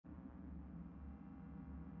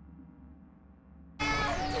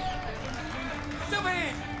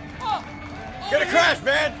Gonna crash,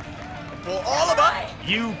 man! Pull all of us!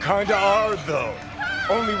 You kinda are, though.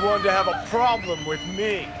 Only one to have a problem with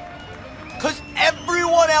me. Cause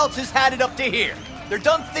everyone else has had it up to here. They're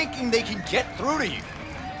done thinking they can get through to you.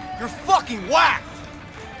 You're fucking whacked!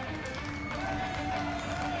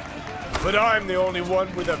 But I'm the only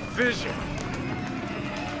one with a vision.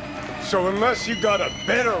 So unless you got a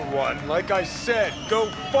better one, like I said, go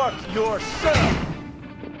fuck yourself!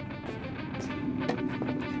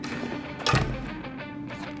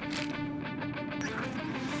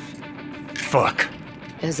 Fuck.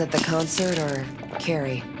 Is it the concert or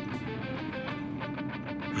Carrie?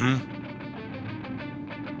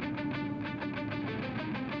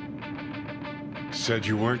 Said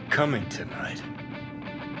you weren't coming tonight.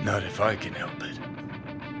 Not if I can help it.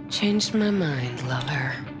 Changed my mind,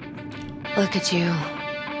 lover. Look at you,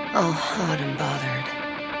 all hot and bothered.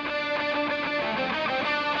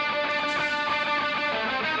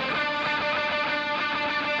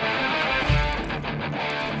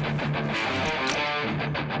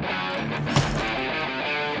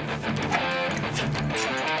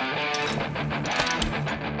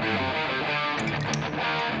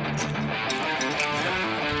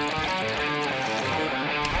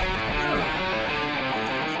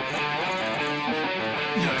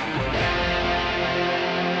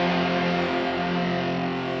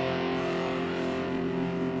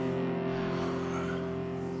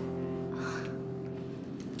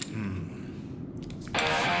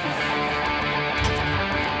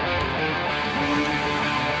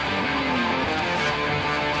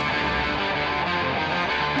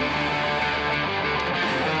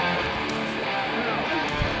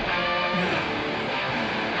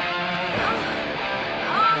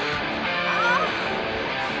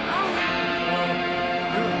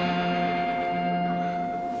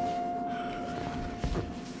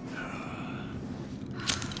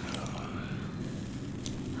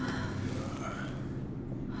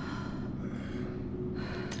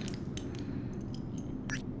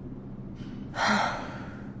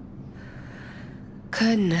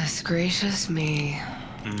 Goodness gracious me.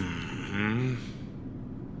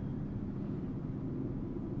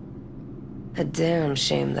 A damn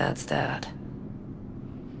shame that's that.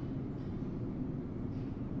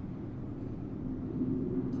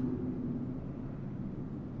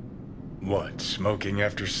 What, smoking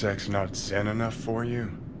after sex not zen enough for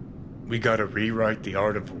you? We gotta rewrite the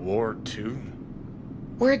art of war, too?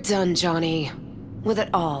 We're done, Johnny. With it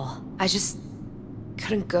all. I just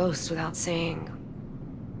couldn't ghost without saying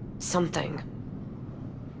something.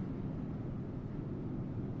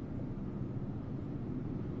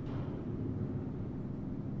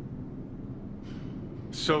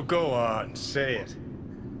 So go on, say it.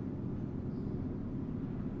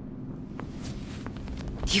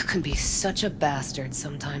 You can be such a bastard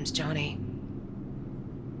sometimes, Johnny.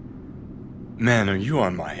 Man, are you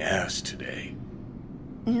on my ass today?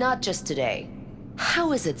 Not just today.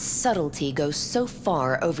 How is it subtlety goes so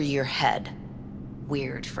far over your head?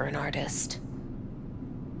 Weird for an artist.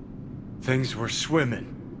 Things were swimming.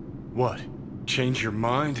 What? Change your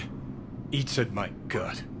mind? Eats at my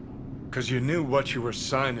gut. 'Cause you knew what you were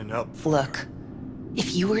signing up for. Look,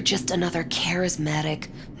 if you were just another charismatic,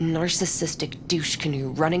 narcissistic douche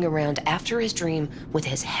canoe running around after his dream with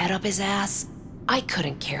his head up his ass, I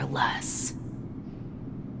couldn't care less.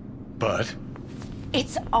 But?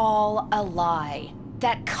 It's all a lie.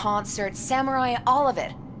 That concert, Samurai, all of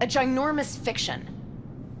it. A ginormous fiction.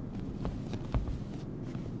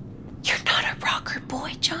 You're not a rocker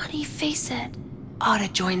boy, Johnny, face it. Ought to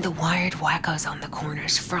join the wired wackos on the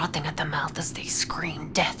corners, frothing at the mouth as they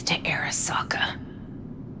scream death to Arasaka.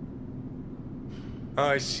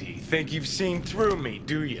 I see. Think you've seen through me,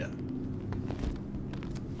 do ya?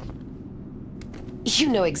 You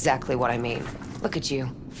know exactly what I mean. Look at you,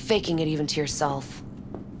 faking it even to yourself.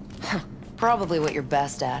 Huh, probably what you're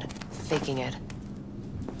best at, faking it.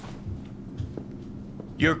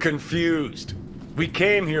 You're confused. We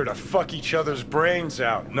came here to fuck each other's brains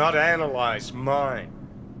out, not analyze mine.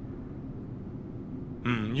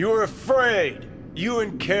 You're afraid. You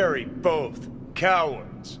and Carrie both.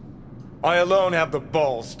 Cowards. I alone have the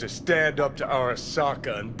balls to stand up to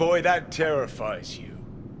Arasaka, and boy, that terrifies you.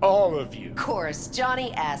 All of you. Of course,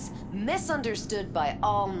 Johnny S. Misunderstood by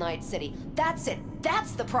all Night City. That's it.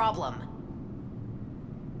 That's the problem.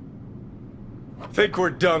 Think we're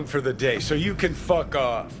done for the day, so you can fuck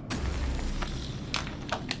off.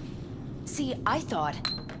 See, I thought...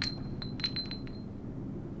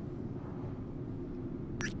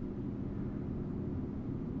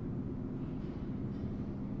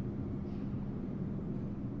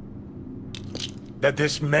 That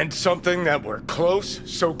this meant something, that we're close?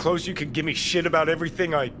 So close you can give me shit about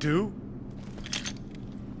everything I do?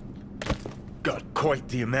 Got quite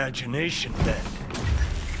the imagination then.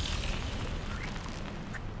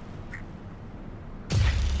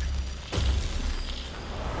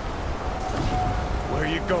 Where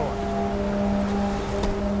you going?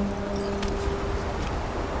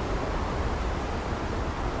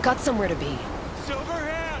 Got somewhere to be.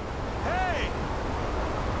 Silverhand! Hey!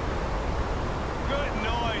 Good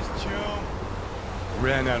noise, chum.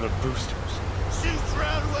 Ran out of boosters. Shoots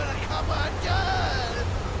round when I come undone.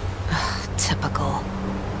 Typical.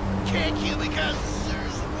 Can't kill because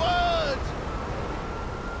there's wood.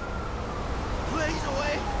 Blaze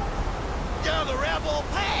away down the rebel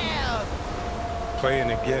path. Playing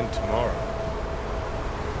again tomorrow.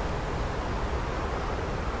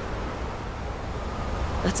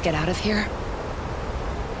 Let's get out of here.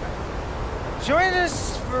 Join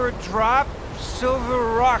us for a drop,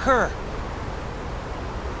 Silver Rocker.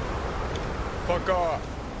 Fuck off.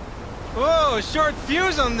 Whoa, short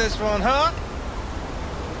fuse on this one, huh?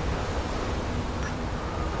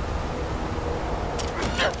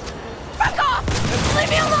 Fuck off! Leave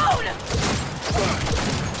me alone!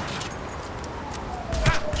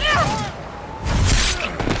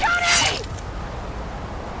 Johnny!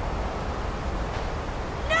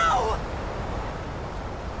 No!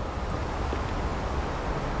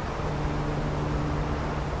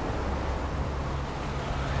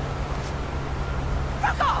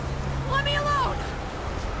 Fuck off! Let me alone!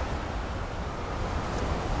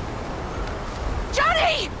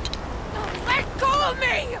 Johnny! Let go of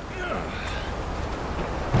me!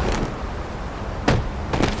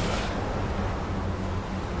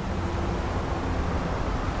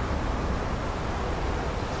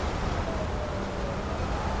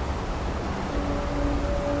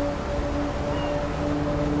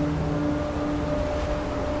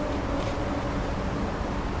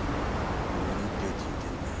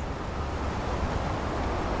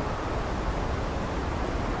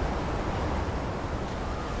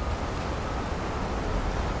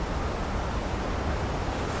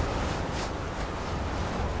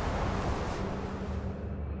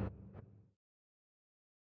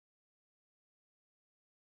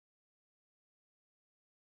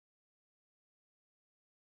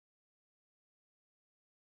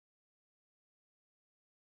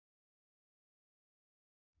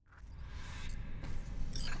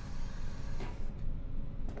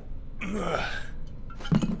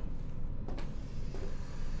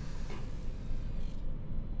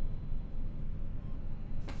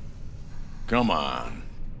 Come on,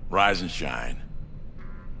 rise and shine.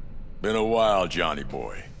 Been a while, Johnny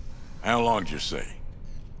boy. How long'd you say?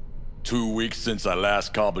 2 weeks since I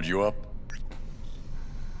last cobbled you up?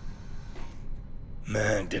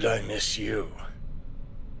 Man, did I miss you.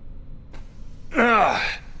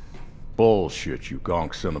 Bullshit, you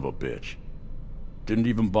gonk son of a bitch. Didn't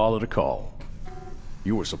even bother to call.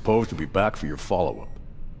 You were supposed to be back for your follow-up.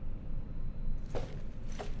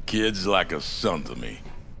 Kid's like a son to me.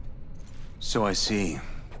 So I see.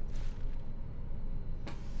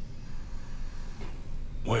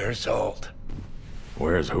 Where's Alt?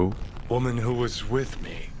 Where's who? Woman who was with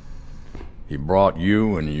me. He brought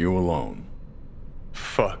you and you alone.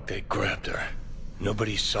 Fuck, they grabbed her.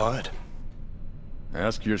 Nobody saw it?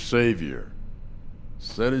 Ask your savior.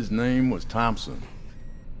 Said his name was Thompson.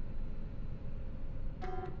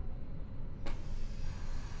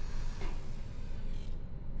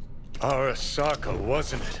 Arasaka,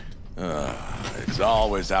 wasn't it? It's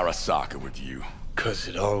always Arasaka with you. 'Cause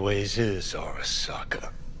it always is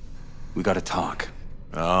Arasaka. We gotta talk.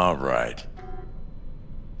 All right.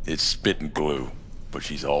 It's spitting glue, but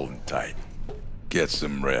she's holding tight. Get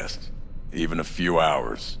some rest. Even a few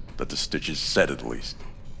hours. Let the stitches set at least.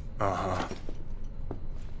 Uh-huh.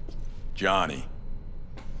 Johnny.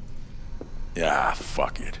 Yeah,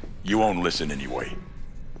 fuck it. You won't listen anyway.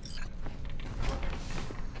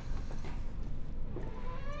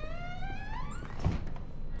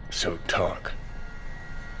 So talk.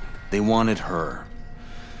 They wanted her.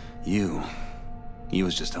 You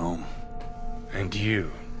was just home. And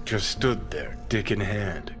you just stood there, dick in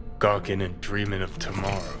hand, gawking and dreaming of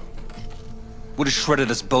tomorrow. Would've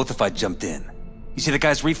shredded us both if I jumped in. You see the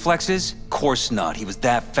guy's reflexes? Course not, he was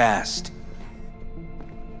that fast.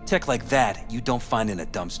 Tech like that, you don't find in a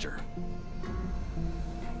dumpster.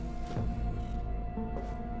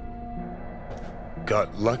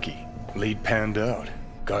 Got lucky. Lead panned out.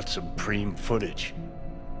 Got some preem footage.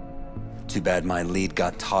 Too bad my lead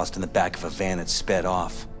got tossed in the back of a van and sped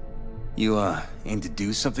off. You, aim to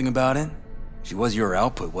do something about it? She was your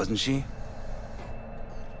output, wasn't she?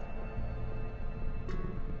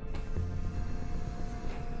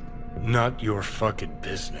 Not your fucking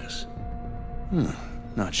business.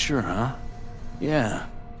 Not sure, huh? Yeah.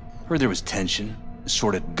 Heard there was tension,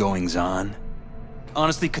 assorted goings-on.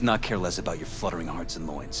 Honestly, could not care less about your fluttering hearts and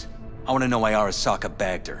loins. I want to know why Arasaka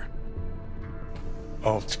bagged her.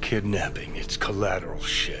 Alt's kidnapping, it's collateral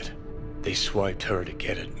shit. They swiped her to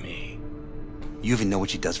get at me. You even know what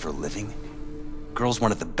she does for a living? Girl's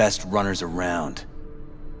one of the best runners around.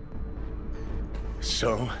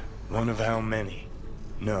 So, one of how many?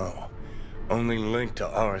 No. Only link to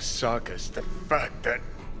Arasaka's the fact that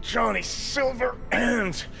Johnny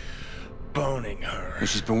Silverhand's boning her. And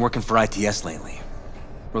she's been working for ITS lately.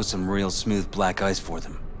 Wrote some real smooth black ice for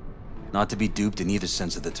them. Not to be duped in either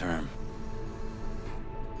sense of the term.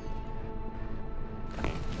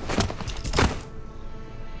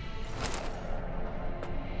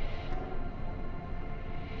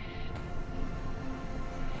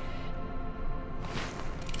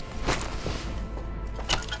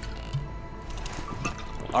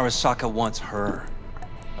 Arasaka wants her.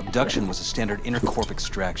 Abduction was a standard intercorp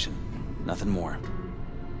extraction. Nothing more.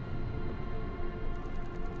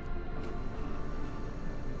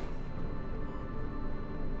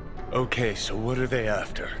 Okay, so what are they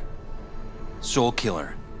after? Soul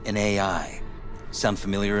Killer, an AI. Sound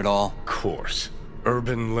familiar at all? Course.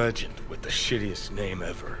 Urban legend with the shittiest name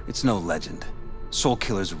ever. It's no legend. Soul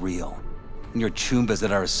Killer's real. And your Chumbas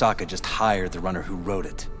that Arasaka just hired the runner who wrote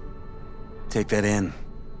it. Take that in.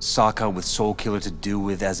 Saka with Soul Killer to do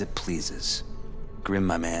with as it pleases. Grim,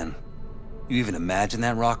 my man. You even imagine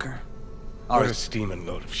that, Rocker? What a steaming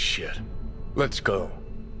load of shit. Let's go.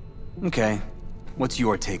 Okay. What's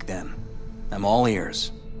your take then? I'm all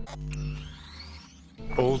ears.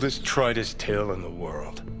 Oldest, tritest tale in the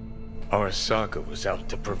world. Arasaka was out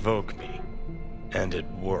to provoke me. And it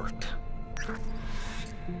worked.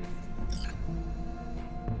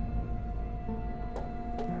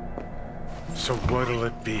 So what'll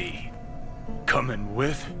it be? Coming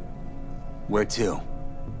with? Where to?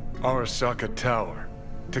 Arasaka Tower.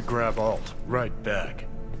 To grab Alt right back.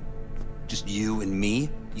 Just you and me?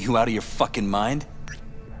 You out of your fucking mind?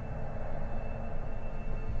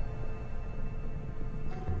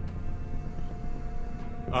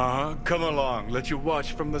 Come along. Let you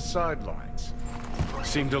watch from the sidelines.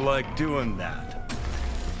 Seem to like doing that.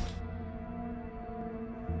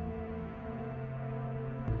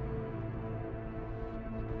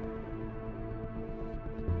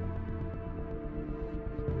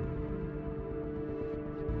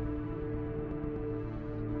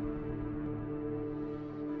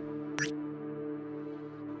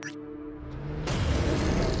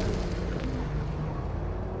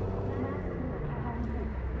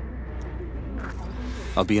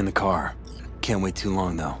 I'll be in the car. Can't wait too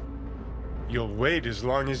long, though. You'll wait as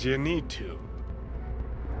long as you need to.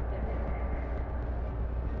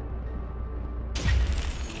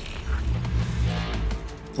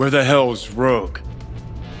 Where the hell's Rogue?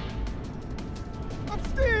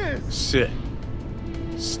 Upstairs! Sit.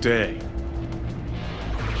 Stay.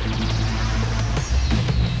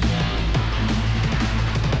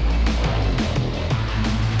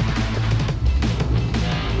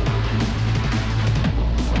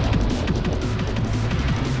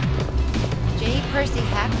 Percy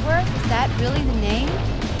Hackworth? Is that really the name?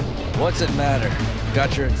 What's it matter?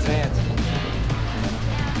 Got your advance.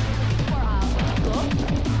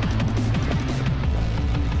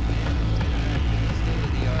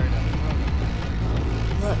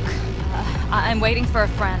 Look, I'm waiting for a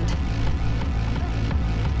friend.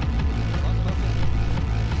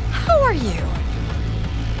 How are you?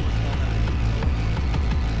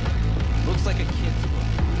 Looks like a kid's book.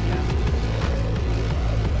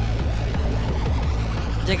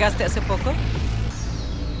 ¿Llegaste hace poco?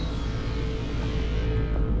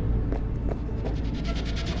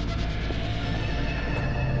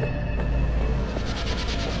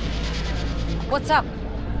 What's up?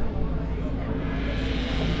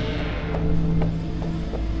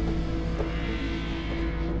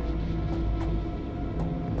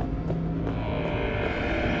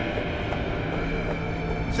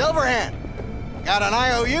 Silverhand, got an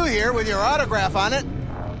IOU here with your autograph on it.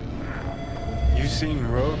 You seen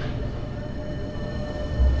Rogue?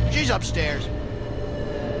 She's upstairs.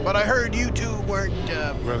 But I heard you two weren't,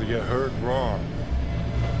 Well, you heard wrong.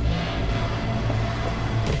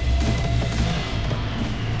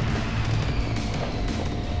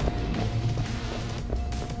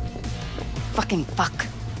 Fucking fuck.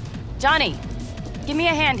 Johnny, give me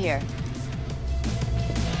a hand here.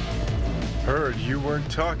 Heard you weren't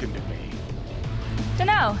talking to me.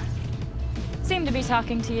 Dunno. Seem to be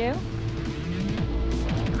talking to you.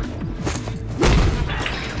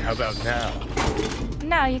 How about now?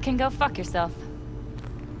 now you can go fuck yourself.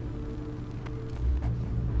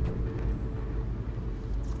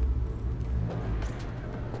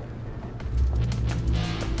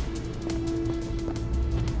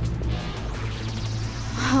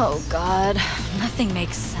 Oh God, nothing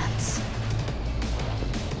makes sense.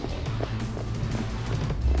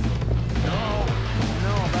 No,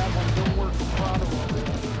 that one don't work for Prado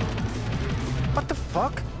already. What the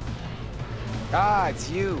fuck? Ah, it's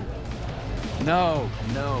you. No,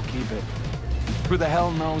 keep it. Who the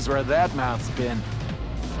hell knows where that mouth's been?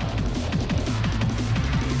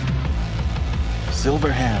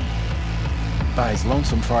 Silverhand. Buys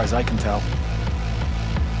lonesome far as I can tell.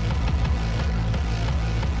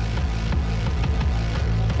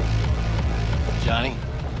 Johnny?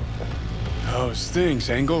 How's things,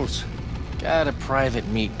 Engels? Got a private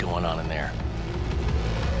meet going on in there.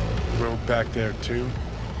 Road back there too?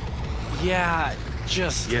 Yeah,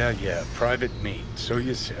 just... Yeah, private meet, so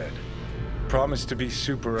you said. Promise to be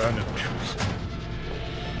super unobtrusive.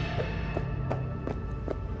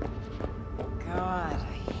 God,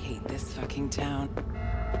 I hate this fucking town.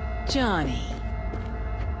 Johnny.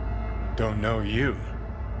 Don't know you.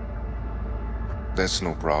 That's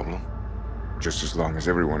no problem. Just as long as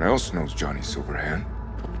everyone else knows Johnny Silverhand.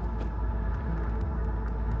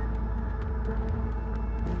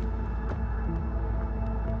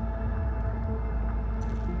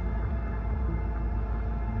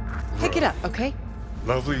 Pick it up, okay?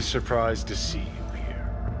 Lovely surprise to see you here.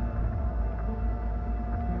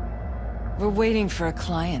 We're waiting for a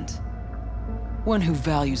client. One who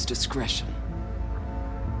values discretion.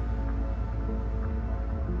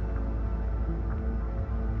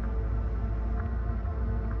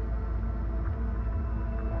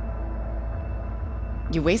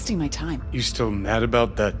 You're wasting my time. You still mad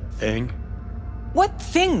about that thing? What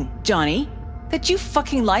thing, Johnny? That you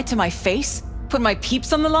fucking lied to my face? Put my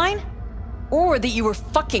peeps on the line? Or that you were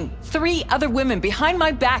fucking 3 other women behind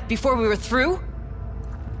my back before we were through?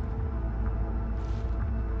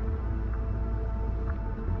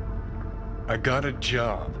 I got a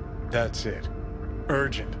job. That's it.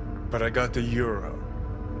 Urgent, but I got the euro.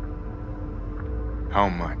 How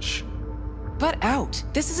much? Butt out.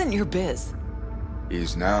 This isn't your biz.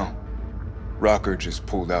 Is now. Rocker just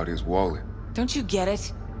pulled out his wallet. Don't you get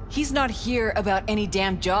it? He's not here about any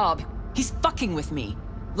damn job. He's fucking with me.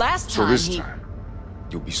 Last time So this time,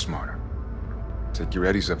 you'll be smarter. Take your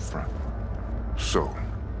eddies up front. So,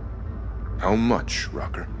 how much,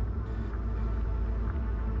 Rocker?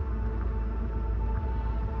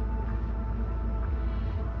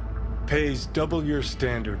 Pays double your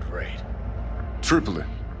standard rate. Triple it.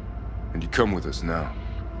 And you come with us now.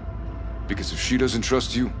 Because if she doesn't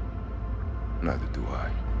trust you, neither do I.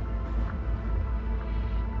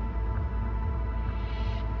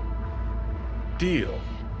 Deal.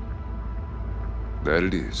 That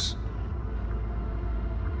it is.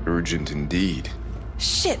 Urgent indeed.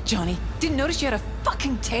 Shit, Johnny. Didn't notice you had a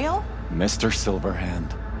fucking tail? Mr.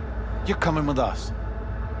 Silverhand, you're coming with us.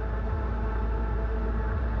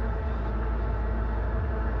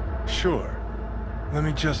 Sure. Let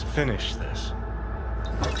me just finish this.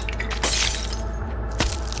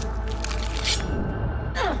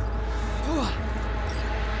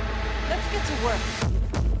 Let's get to work.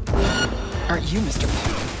 Aren't you, Mr.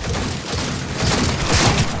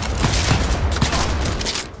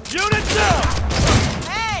 Unit down!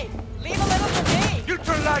 Hey! Leave a little for me!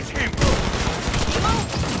 Neutralize him! Kilo?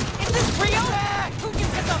 Is this real? Who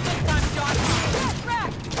gives us up this time, John?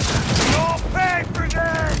 Rack! You'll pay for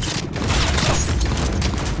this!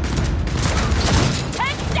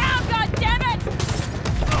 Heads down, goddammit!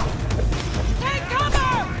 Take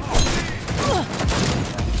cover!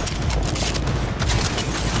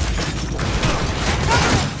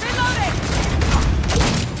 Reloading!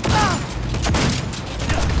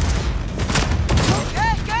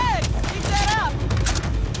 Good! Keep that up!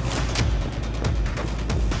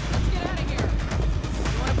 Let's get out of here.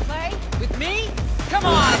 You wanna play? With me? Come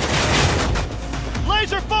on!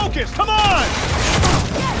 Laser focus! Come on!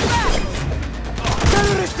 Get back!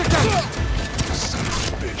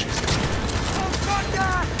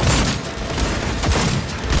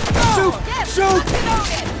 Shoot!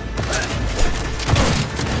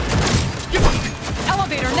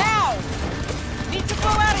 Elevator now! Need to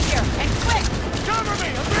blow out of here, and quick! Cover me!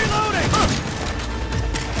 I'm reloading!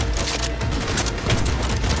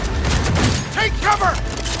 Take cover!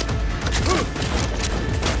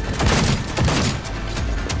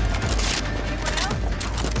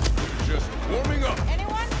 Just warming up.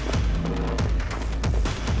 Anyone?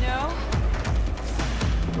 No?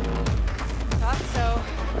 Thought so.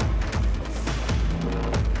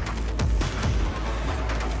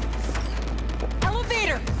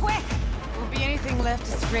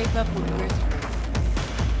 scrape up when we're through.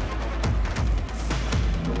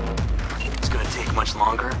 It's gonna take much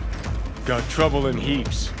longer? Got trouble in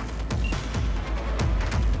heaps.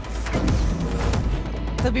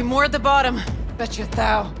 There'll be more at the bottom. Bet you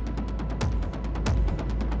thou.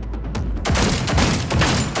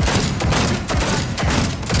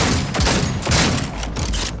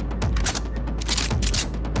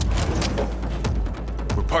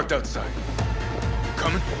 We're parked outside.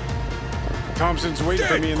 Coming? Thompson's waiting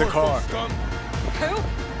for me in the car.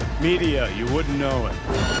 Who? Media, you wouldn't know it.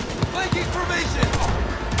 Flanking formation!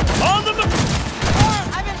 On the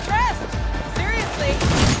I'm impressed! Seriously!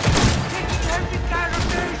 Taking every kind of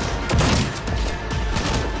fish!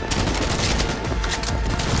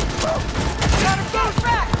 Got a boat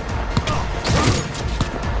back!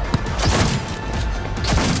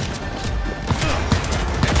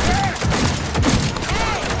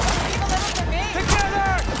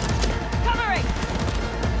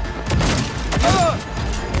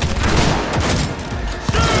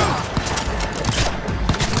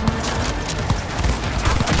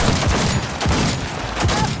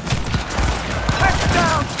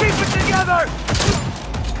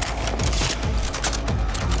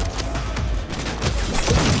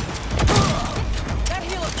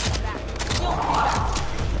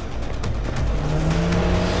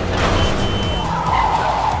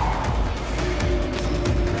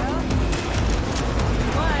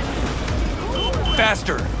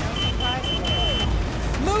 Faster!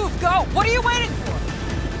 Move, go! What are you waiting for?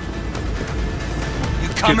 You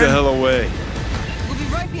coming? Get the hell away. We'll be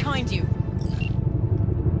right behind you.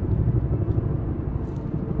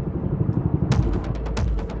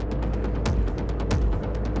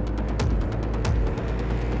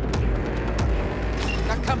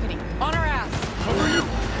 Got company. On our ass. Cover you.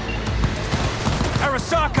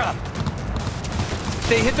 Arasaka! If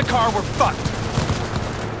they hit the car, we're fucked.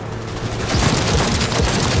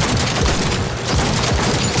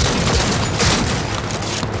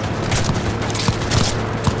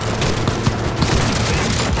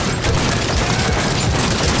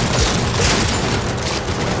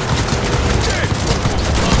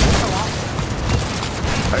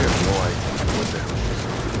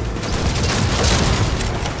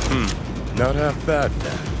 Not half bad,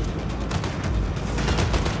 then.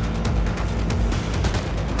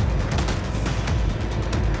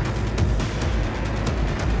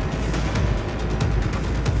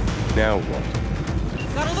 Now what?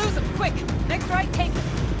 Gotta lose him, quick! Next right, take him!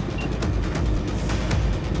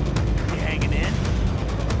 You hanging in?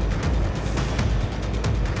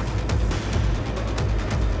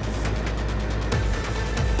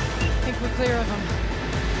 Think we're clear of him.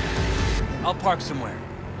 I'll park somewhere.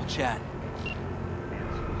 We'll chat.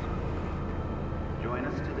 Join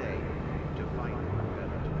us today to fight for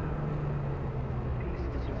better. Peace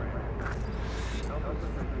is rare. Help us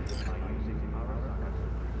strengthen by using our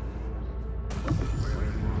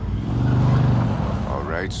All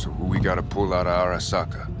right, so who we gotta pull out of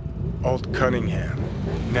Arasaka? Alt Cunningham,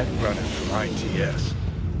 net runner from ITS.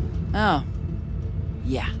 Oh.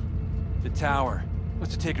 Yeah. The tower.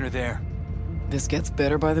 What's taking her there? This gets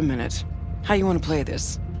better by the minute. How you want to play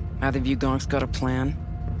this? Either of you gonks got a plan?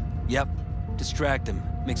 Yep. Distract him.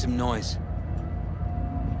 Make some noise.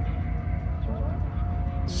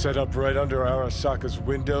 Set up right under Arasaka's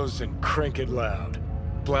windows and crank it loud.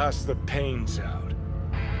 Blast the panes out.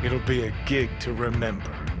 It'll be a gig to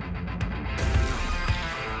remember.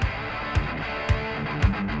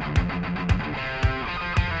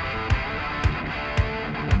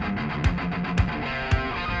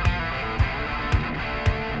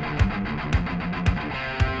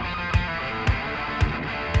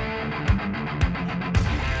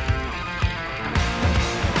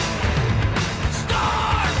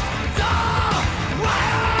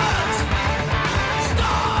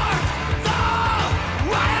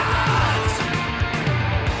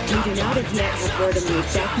 Yet have word on the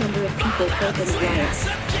exact number of people killed in the riots.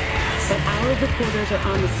 But our reporters are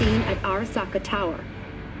on the scene at Arasaka Tower,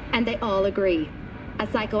 and they all agree. A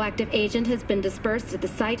psychoactive agent has been dispersed at the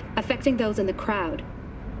site, affecting those in the crowd.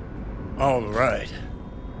 All right.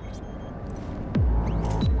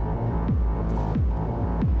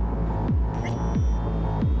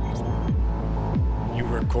 You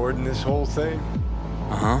recording this whole thing?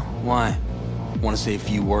 Uh-huh. Why? Want to say a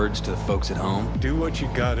few words to the folks at home? Do what you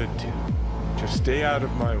gotta do. Just stay out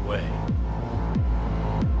of my way.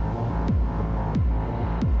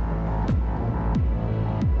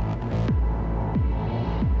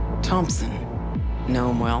 Thompson. Know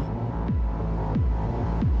him well?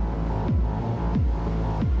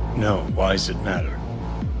 No, why's it matter?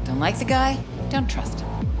 Don't like the guy? Don't trust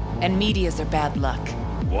him. And media's their bad luck.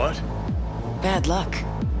 What? Bad luck.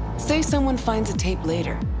 Say someone finds a tape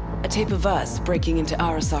later. A tape of us breaking into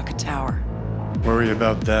Arasaka Tower. Worry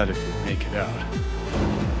about that if you make it out.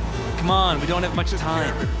 Come on, we don't have much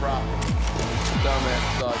time.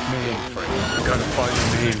 Dumbass thought Mainframe. We gotta find the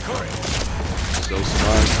mainframe. so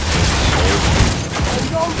smart.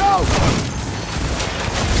 No, no!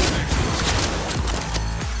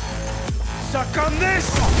 Suck on this!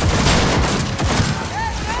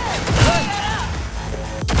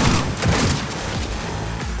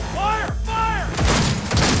 Fire! Fire!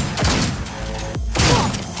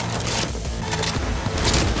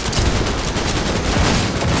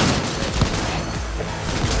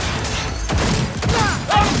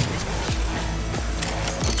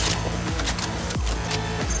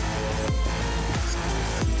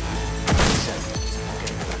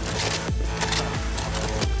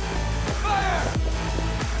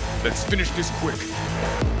 Let's finish this quick. Get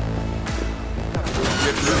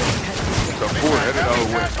ready. The four headed our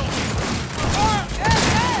way.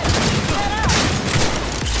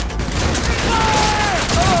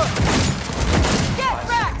 Get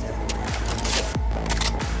back!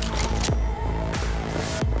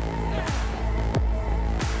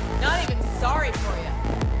 Not even sorry for you.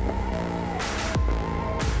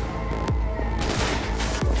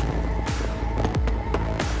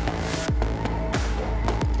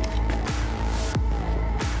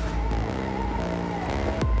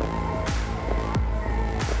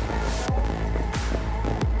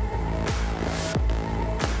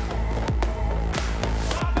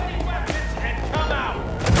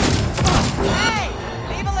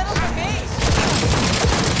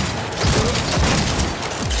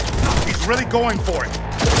 Really going for it.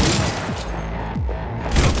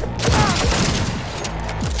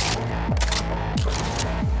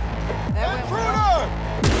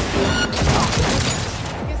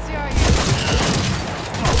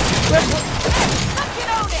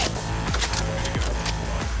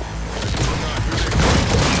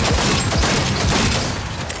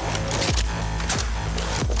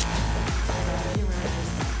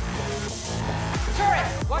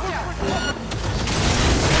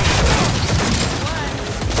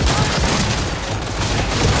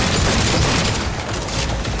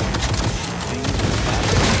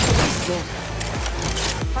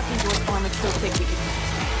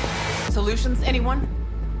 Solutions, anyone?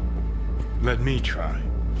 Let me try.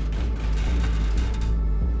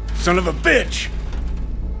 Son of a bitch!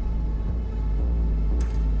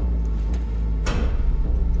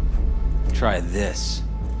 Try this.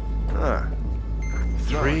 Huh.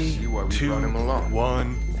 3, 2, 1.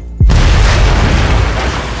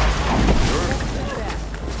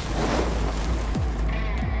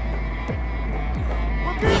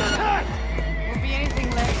 We're being attacked! Won't be anything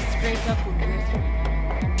left to scrape up when we're through.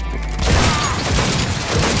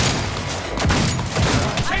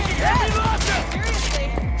 Taking heavy losses! Seriously?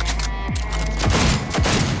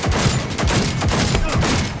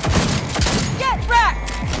 Get wrecked!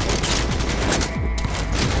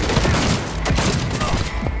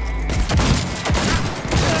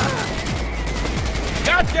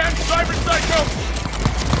 Goddamn cyber psycho!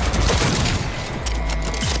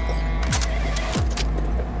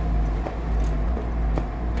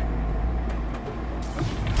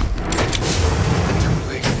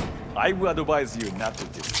 I would advise you not to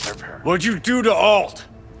disturb her. What'd you do to Alt?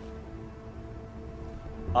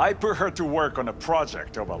 I put her to work on a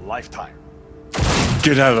project of a lifetime.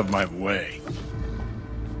 Get out of my way.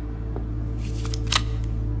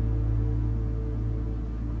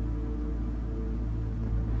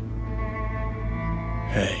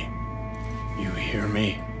 Hey, you hear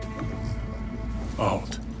me?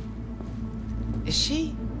 Alt. Is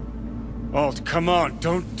she? Alt, come on,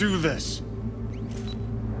 don't do this.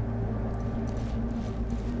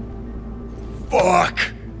 Fuck!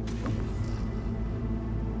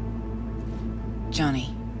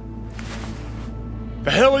 Johnny.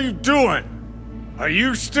 The hell are you doing? Are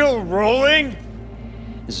you still rolling?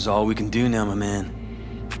 This is all we can do now, my man.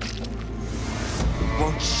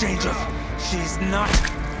 Won't change us. She's not.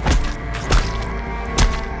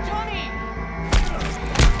 Johnny!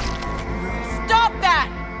 Stop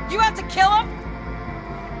that! You have to kill him?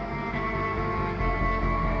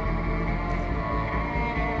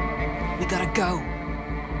 We gotta go.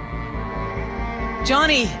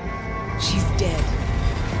 Johnny! She's dead.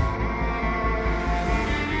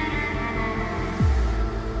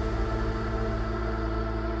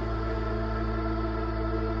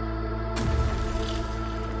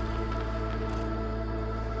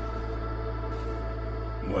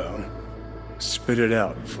 Well, spit it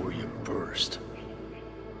out before you burst.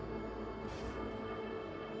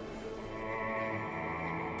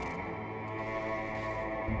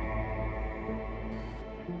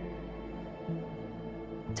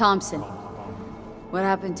 Thompson. What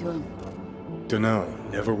happened to him? Dunno,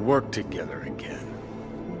 never worked together again.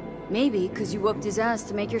 Maybe because you whooped his ass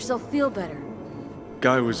to make yourself feel better.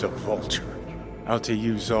 Guy was a vulture, out to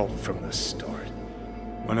use Alt from the start.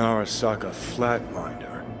 When Arasaka flatlined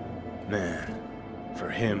her, man, for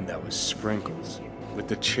him that was sprinkles, with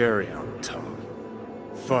the cherry on top.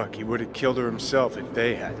 Fuck, he would have killed her himself if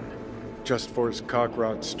they hadn't, just for his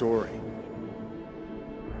cockrod story.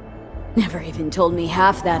 Never even told me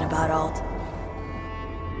half that about Alt.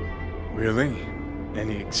 Really?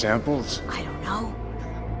 Any examples? I don't know.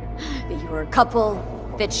 That you were a couple,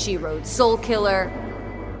 that she rode Soul Killer,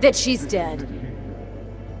 that she's dead.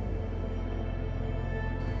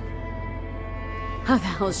 How the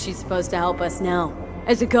hell is she supposed to help us now?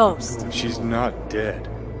 As a ghost? She's not dead.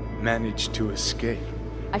 Managed to escape.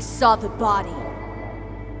 I saw the body.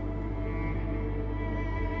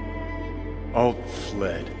 Alt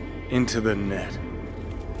fled. Into the net.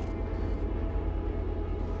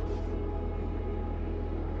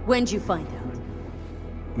 When'd you find out?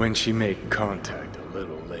 When she made contact a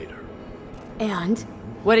little later. And?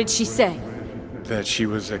 What did she say? That she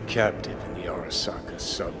was a captive in the Arasaka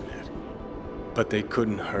subnet. But they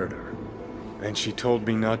couldn't hurt her. And she told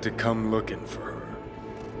me not to come looking for her.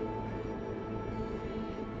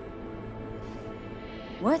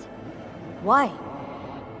 What? Why?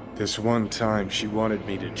 This one time she wanted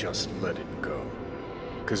me to just let it go.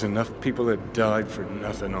 'Cause enough people had died for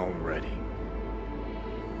nothing already.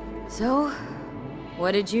 So,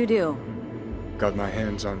 what did you do? Got my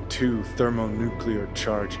hands on 2 thermonuclear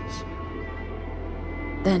charges.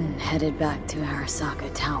 Then headed back to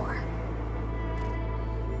Arasaka Tower.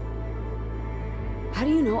 How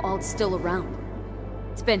do you know Alt's still around?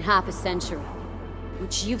 It's been half a century,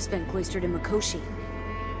 which you've spent cloistered in Mikoshi.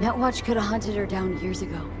 Netwatch could have hunted her down years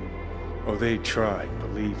ago. Oh, they tried,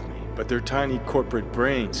 believe me, but their tiny corporate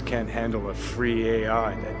brains can't handle a free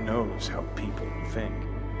AI that knows how people think.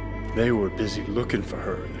 They were busy looking for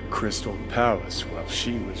her in the Crystal Palace while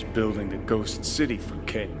she was building the Ghost City for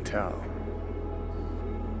Kang Tao.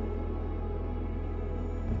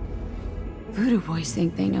 Voodoo boys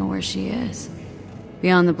think they know where she is.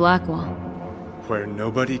 Beyond the Black Wall. Where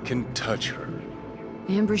nobody can touch her.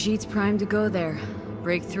 And Brigitte's primed to go there.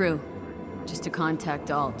 Break through. Just to contact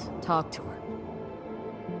Alt. Talk to her.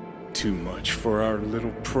 Too much for our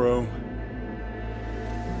little pro.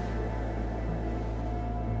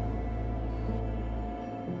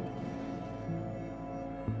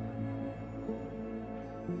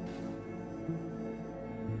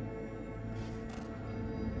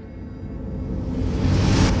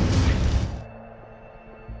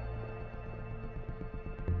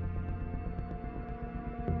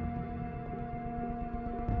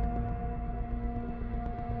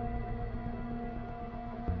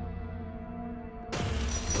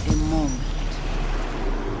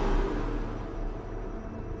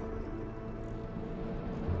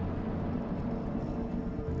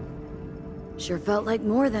 Sure felt like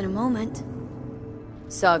more than a moment.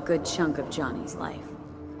 Saw a good chunk of Johnny's life.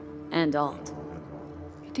 And Alt.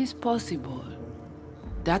 It is possible.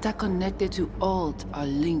 Data connected to Alt are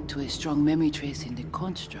linked to a strong memory trace in the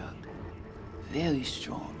construct. Very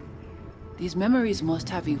strong. These memories must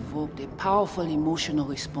have evoked a powerful emotional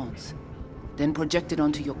response, then projected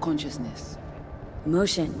onto your consciousness.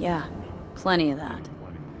 Emotion, yeah. Plenty of that.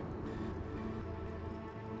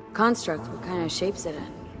 Construct, what kind of shape's it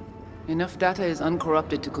in? Enough data is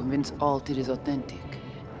uncorrupted to convince Alt it is authentic.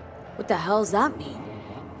 What the hell's that mean?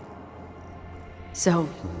 So,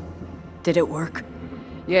 did it work?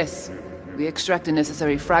 Yes. We extract the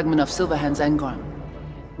necessary fragment of Silverhand's engram.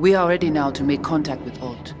 We are ready now to make contact with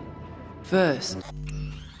Alt. First...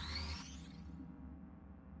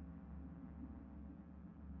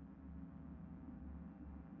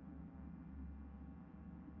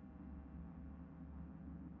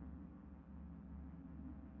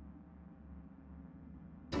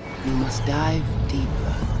 we must dive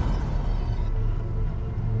deeper.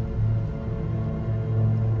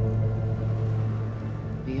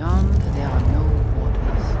 Beyond, there are no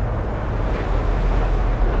waters.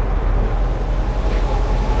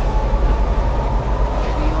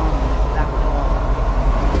 Beyond the black wall.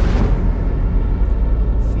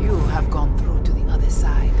 Few have gone through to the other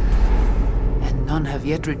side, and none have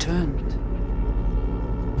yet returned.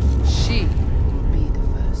 She will be the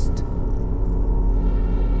first.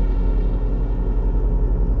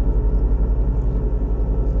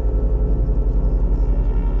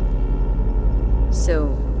 So,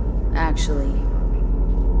 actually,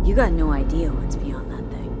 you got no idea what's beyond that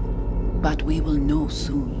thing. But we will know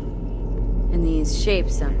soon. And these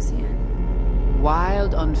shapes I'm seeing.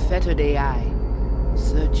 Wild, unfettered AI.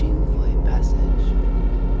 searching for a passage.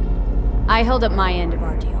 I held up my end of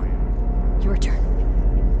our deal. Your turn.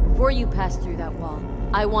 Before you pass through that wall,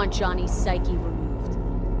 I want Johnny's psyche removed.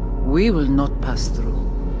 We will not pass through.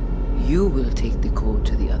 You will take the code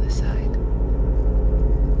to the other side.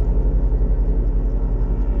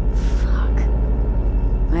 Fuck.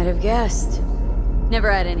 Might have guessed.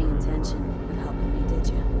 Never had any intention of helping me, did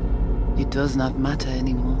you? It does not matter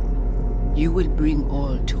anymore. You will bring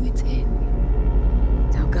all to its end.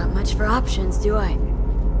 Don't got much for options, do I?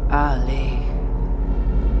 Ale.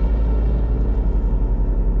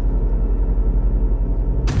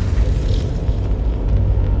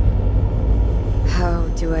 How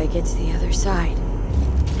do I get to the other side?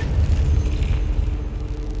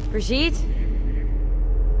 Brigitte?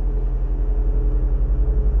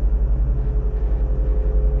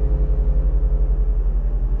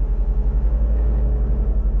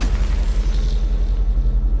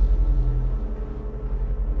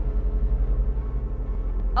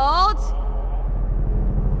 Alt?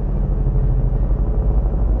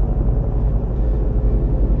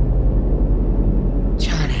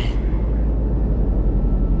 Johnny,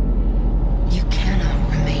 you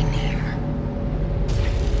cannot remain here.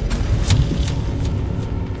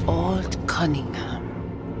 Alt Cunningham.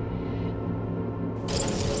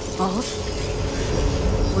 Alt?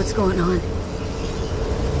 What's going on?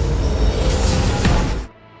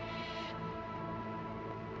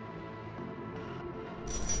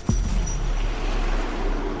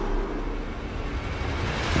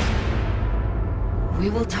 We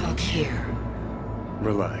will talk here.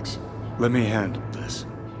 Relax. Let me handle this.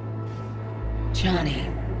 Johnny,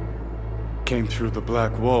 Came through the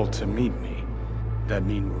black wall to meet me. That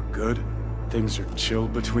mean we're good? Things are chill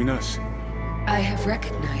between us? I have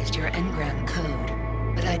recognized your engram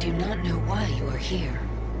code, but I do not know why you are here.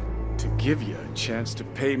 To give you a chance to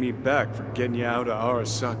pay me back for getting you out of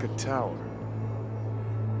Arasaka Tower.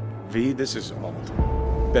 V, this is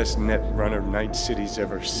Alt. Best net runner Night City's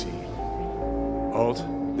ever seen. Alt,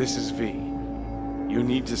 this is V. You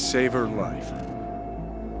need to save her life.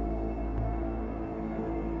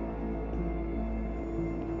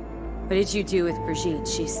 What did you do with Brigitte?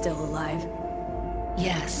 She's still alive?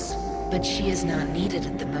 Yes, but she is not needed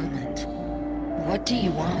at the moment. What do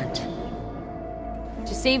you want?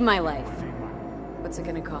 To save my life. What's it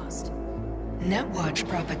gonna cost? Netwatch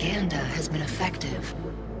propaganda has been effective.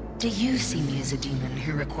 Do you see me as a demon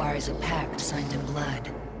who requires a pact signed in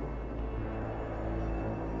blood?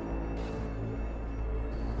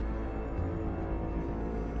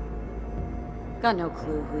 Got no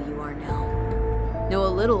clue who you are now. Know a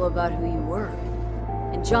little about who you were.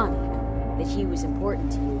 And Johnny, that he was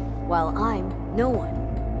important to you, while I'm no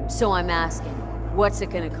one. So I'm asking, what's it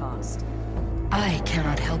gonna cost? I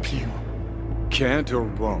cannot help you. Can't or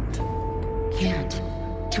won't? Can't.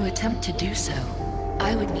 To attempt to do so,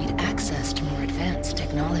 I would need access to more advanced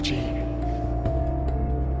technology.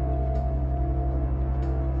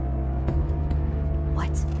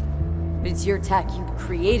 What? But it's your tech. You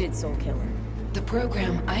created Soul Killer. The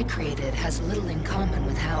program I created has little in common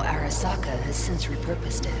with how Arasaka has since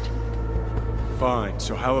repurposed it. Fine,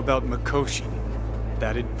 so how about Mikoshi?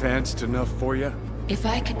 That advanced enough for you? If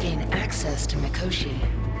I could gain access to Mikoshi,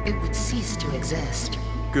 it would cease to exist.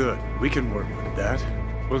 Good, we can work with that.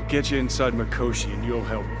 We'll get you inside Mikoshi and you'll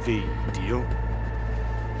help V, deal?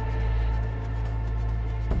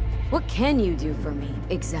 What can you do for me,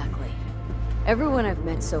 exactly? Everyone I've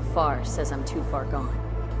met so far says I'm too far gone.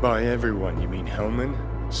 By everyone, you mean Hellman?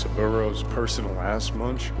 Saburo's personal ass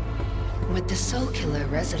munch? With the Soul Killer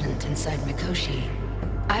resident inside Mikoshi,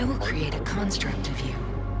 I will create a construct of you,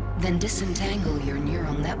 then disentangle your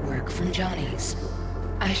neural network from Johnny's.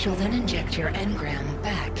 I shall then inject your engram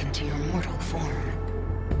back into your mortal form.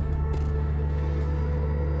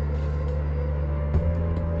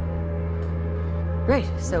 Great,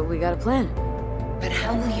 so we got a plan. But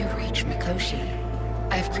how will you reach Mikoshi?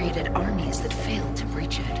 I've created armies that failed to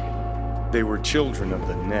breach it. They were children of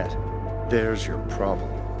the net. There's your problem.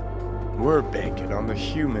 We're banking on the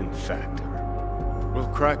human factor. We'll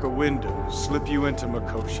crack a window, slip you into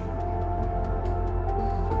Mikoshi.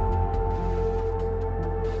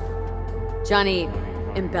 Johnny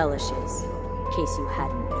embellishes, in case you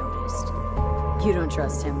hadn't noticed. You don't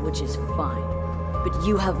trust him, which is fine. But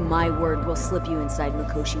you have my word we'll slip you inside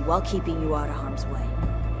Mikoshi while keeping you out of harm's way.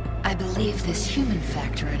 I believe this human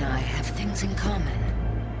factor and I have things in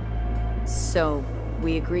common. So,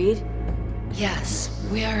 we agreed? Yes,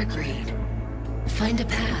 we are agreed. Find a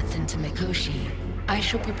path into Mikoshi. I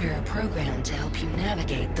shall prepare a program to help you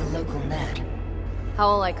navigate the local net.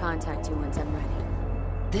 How will I contact you once I'm ready?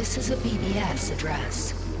 This is a BBS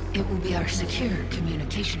address. It will be our secure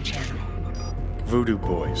communication channel. Voodoo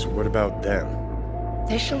boys, what about them?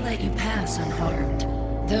 They shall let you pass unharmed.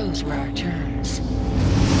 Those were our terms.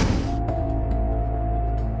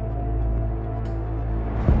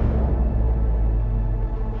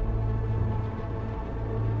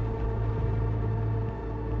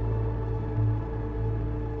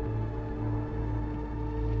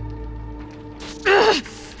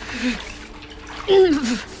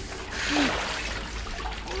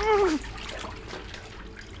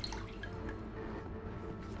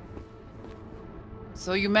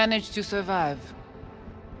 So you managed to survive.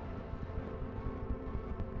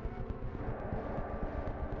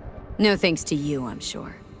 No thanks to you, I'm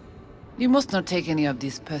sure. You must not take any of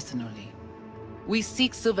this personally. We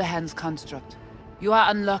seek Silverhand's construct. You are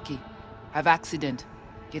unlucky. Have accident.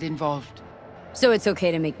 Get involved. So it's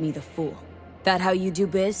okay to make me the fool. That how you do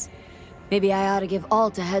biz? Maybe I ought to give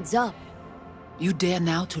Alt a heads up. You dare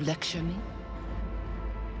now to lecture me?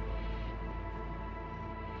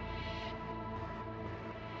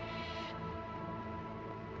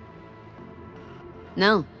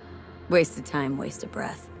 No. Waste of time, waste of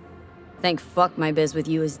breath. Thank fuck my biz with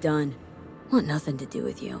you is done. Want nothing to do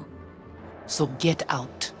with you. So get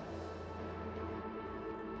out.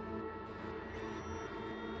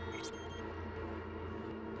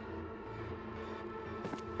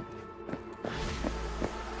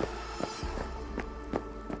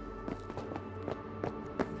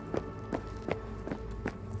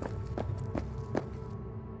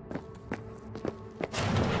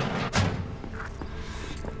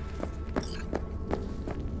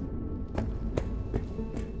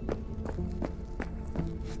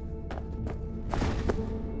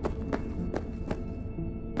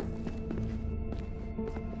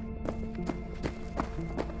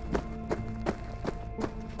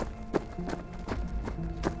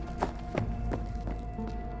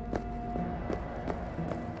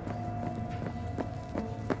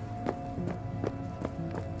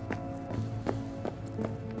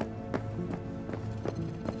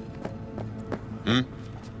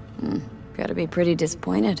 Gotta be pretty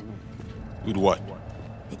disappointed. With what?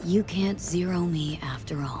 That you can't zero me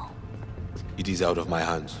after all. It is out of my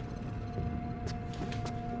hands.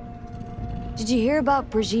 Did you hear about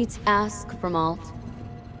Brigitte's ask from Alt?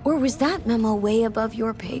 Or was that memo way above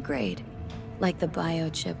your pay grade? Like the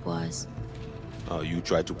biochip was? You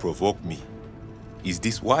try to provoke me. Is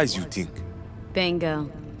this wise, you think?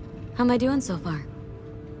 Bingo. How am I doing so far?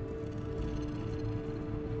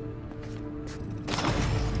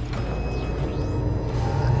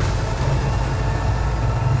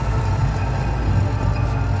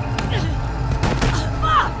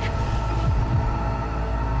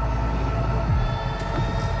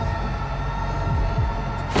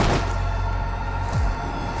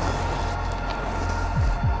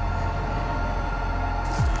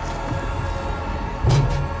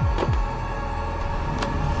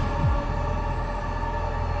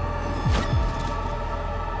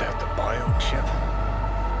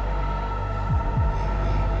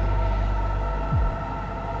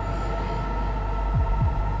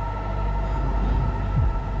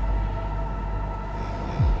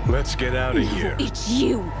 Let's get out of here. It's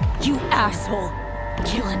you asshole!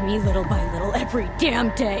 Killing me little by little every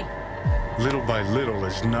damn day! Little by little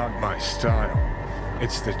is not my style.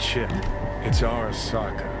 It's the chip. It's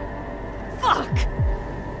Arasaka. Fuck!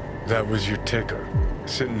 That was your ticker.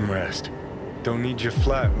 Sit and rest. Don't need you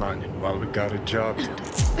flatlining while we got a job to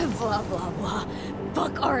do. Blah blah blah.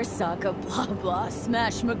 Fuck Arasaka, blah blah.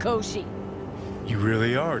 Smash Mikoshi. You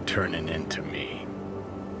really are turning into me.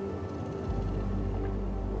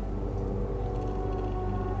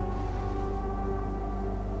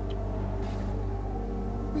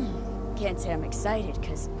 Can't say I'm excited,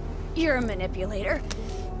 because you're a manipulator,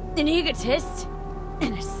 an egotist,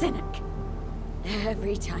 and a cynic.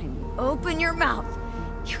 Every time you open your mouth,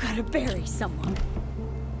 you gotta bury someone.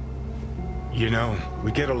 You know,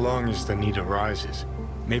 we get along as the need arises.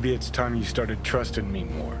 Maybe it's time you started trusting me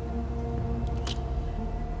more.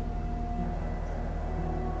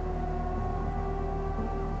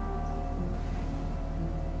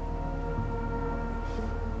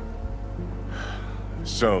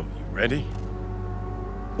 So, you ready?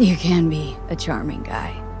 You can be a charming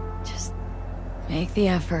guy. Just make the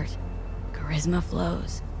effort. Charisma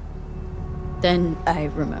flows. Then I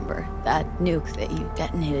remember that nuke that you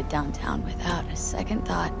detonated downtown without a second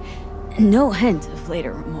thought, and no hint of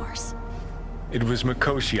later remorse. It was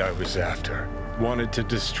Mikoshi I was after. Wanted to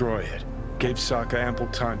destroy it. Gave Sokka ample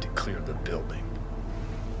time to clear the building.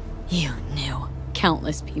 You knew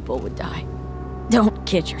countless people would die. Don't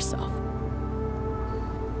kid yourself.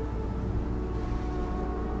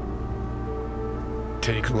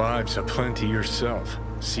 take lives aplenty yourself.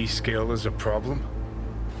 See scale as a problem?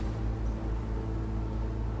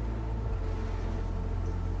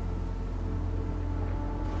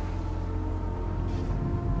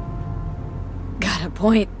 Got a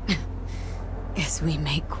point. Guess we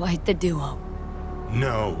make quite the duo.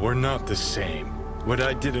 No, we're not the same. What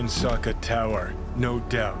I did in Sokka Tower, no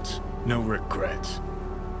doubts, no regrets.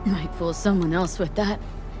 Might fool someone else with that,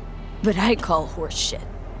 but I call horse shit.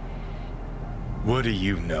 What do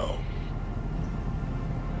you know?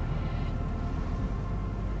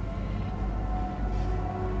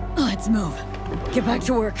 Let's move. Get back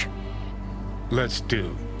to work. Let's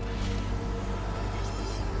do.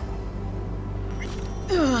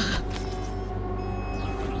 Ugh.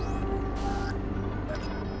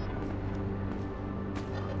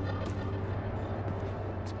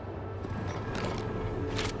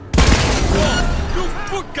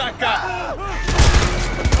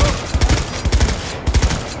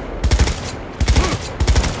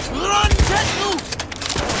 Run, Tetsu!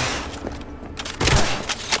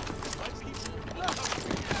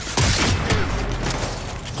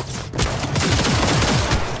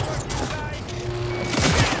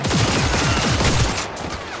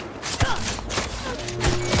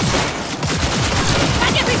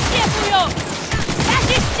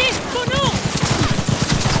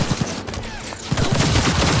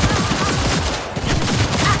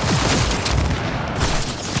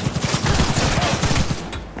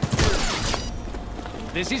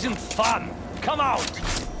 This isn't fun. Come out!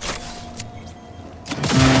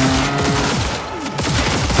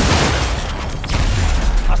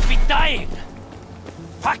 Must be dying!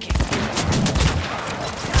 Fuck it!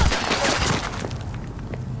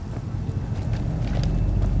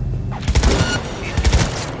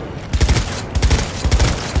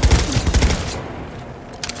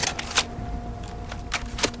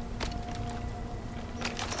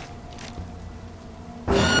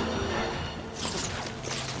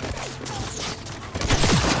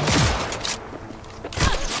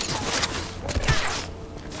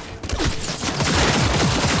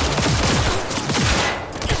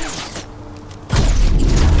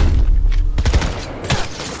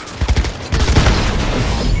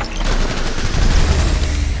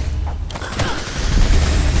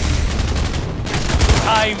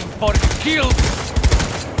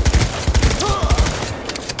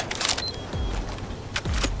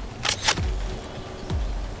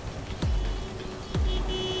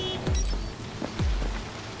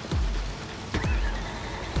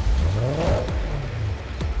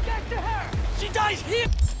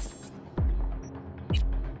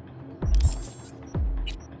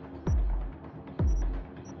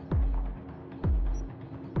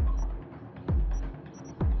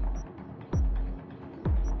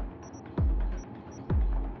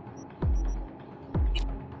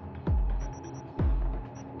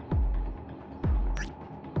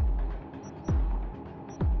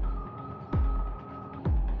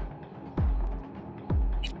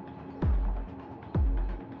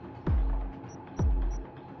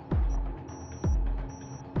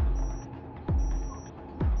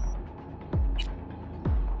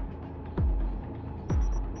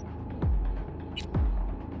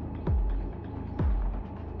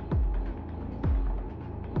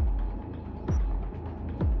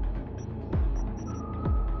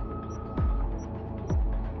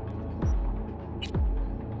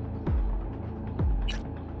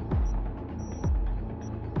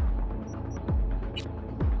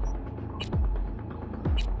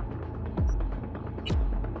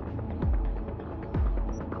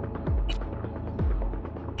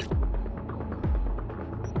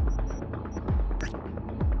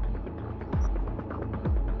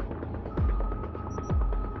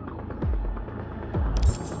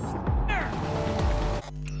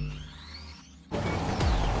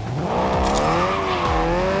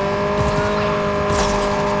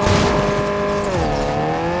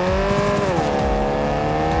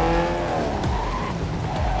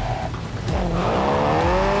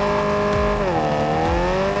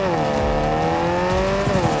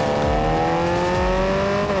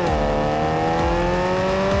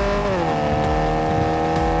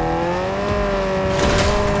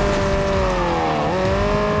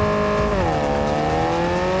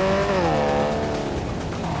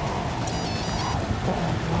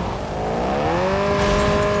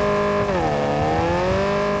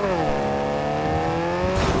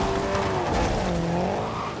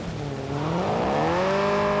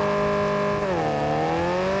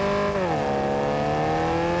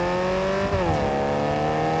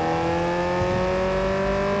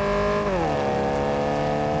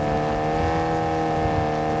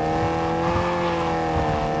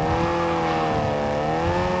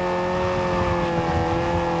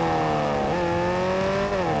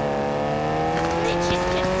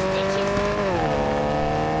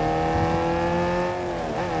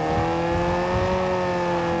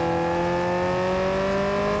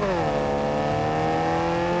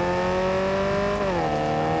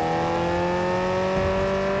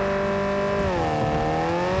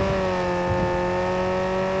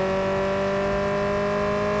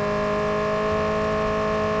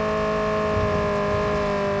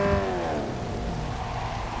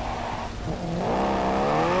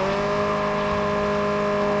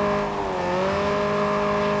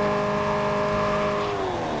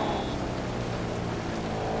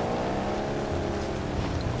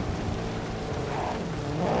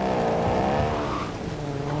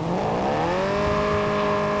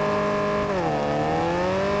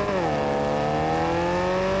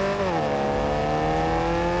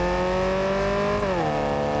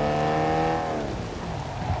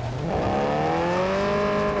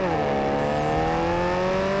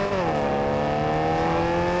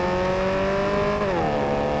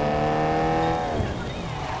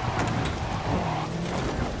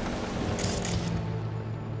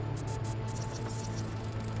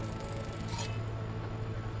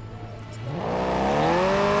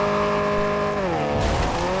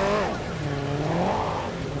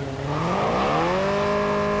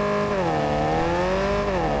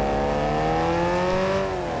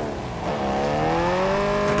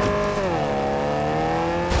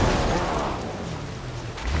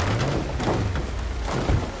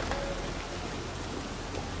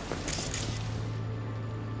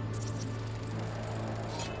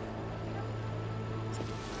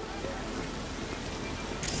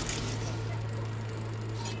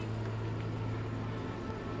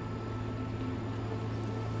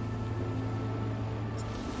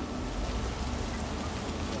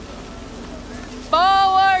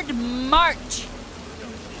 March!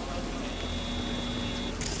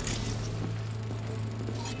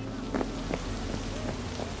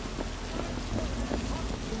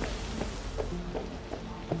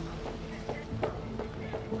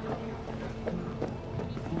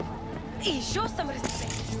 Hey, show some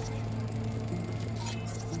respect.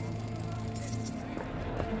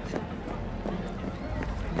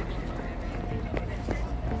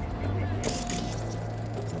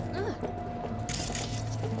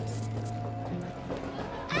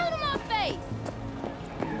 Out of my face!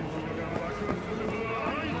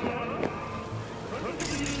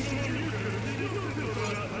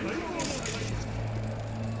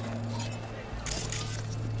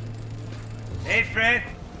 Hey, Fred.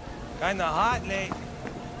 Kinda hot late.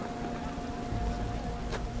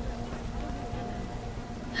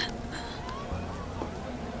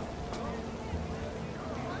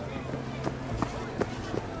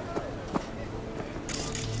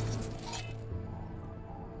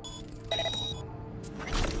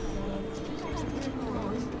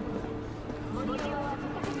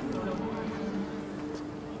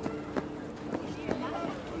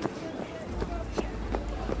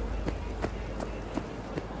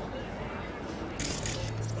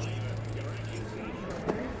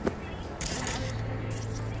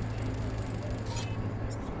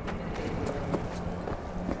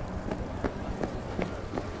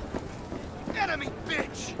 Enemy,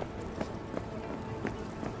 bitch!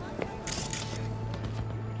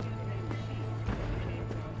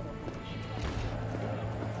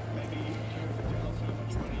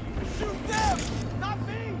 Shoot them! Not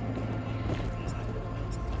me!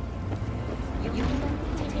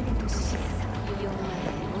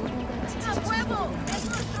 ¡A huevo! ¡Es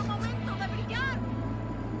nuestro momento de brillar!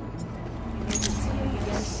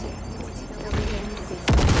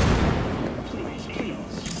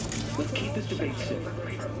 Let's keep this debate simple.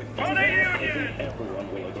 Everyone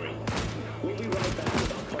will agree. We'll be right back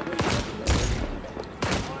with our coverage.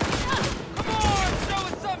 Come on, show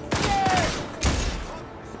us some shit!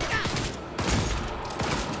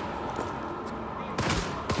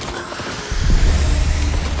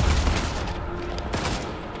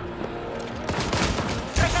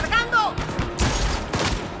 ¡Recargando!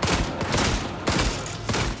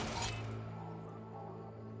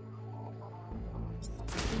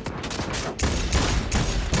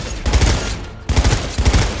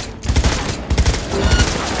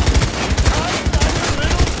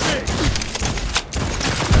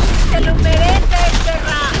 ¡Se lo merece,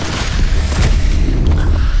 perra!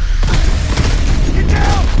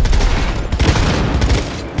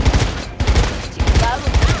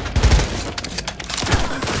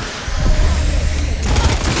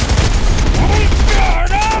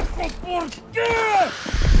 ¡Carajo! ¿Por qué?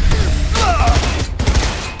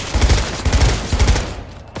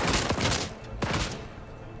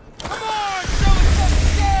 Come on, show us some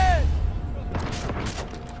shit!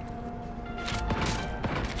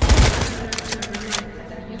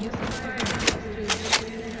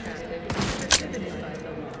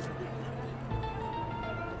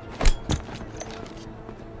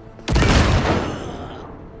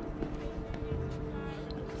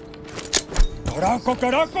 ¡Carajo,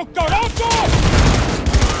 carajo, carajo!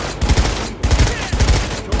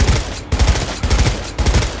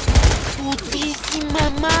 ¡Putísima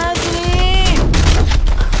madre!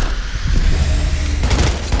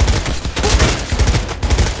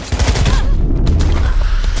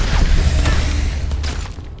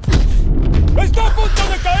 ¡Está a punto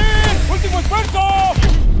de caer! ¡Último esfuerzo!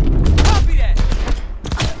 Copy that!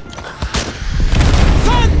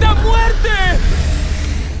 ¡Santa muerte!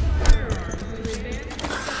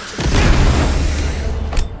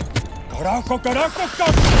 ¡Carajo, carajo,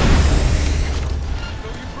 carajo! So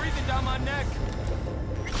you're breathing down my neck.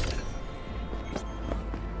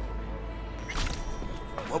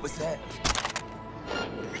 What was that?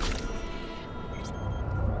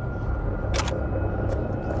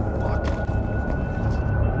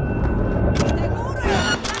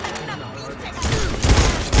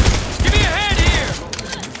 Give me a hand here!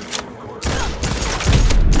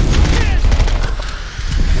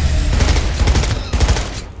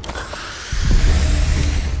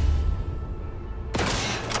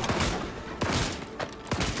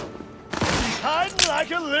 Hiding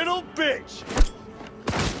like a little bitch!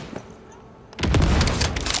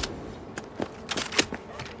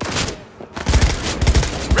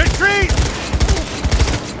 Retreat!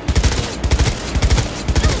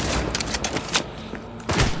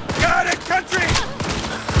 Got it, country!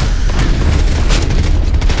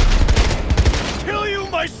 Kill you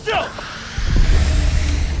myself!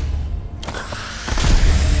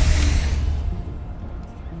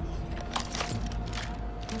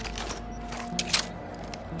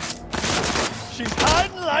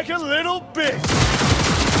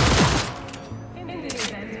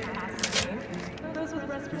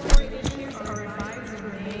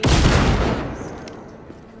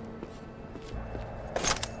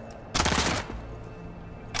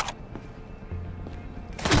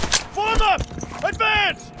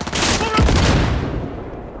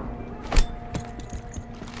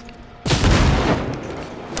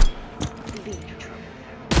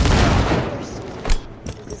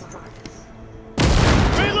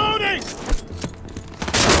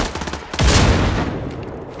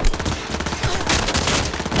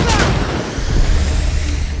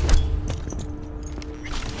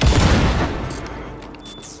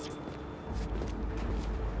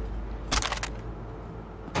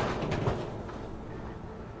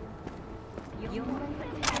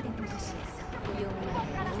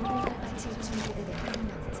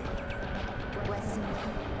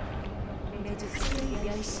 매주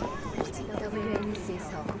수요일 10시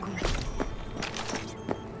WNS에서 공개.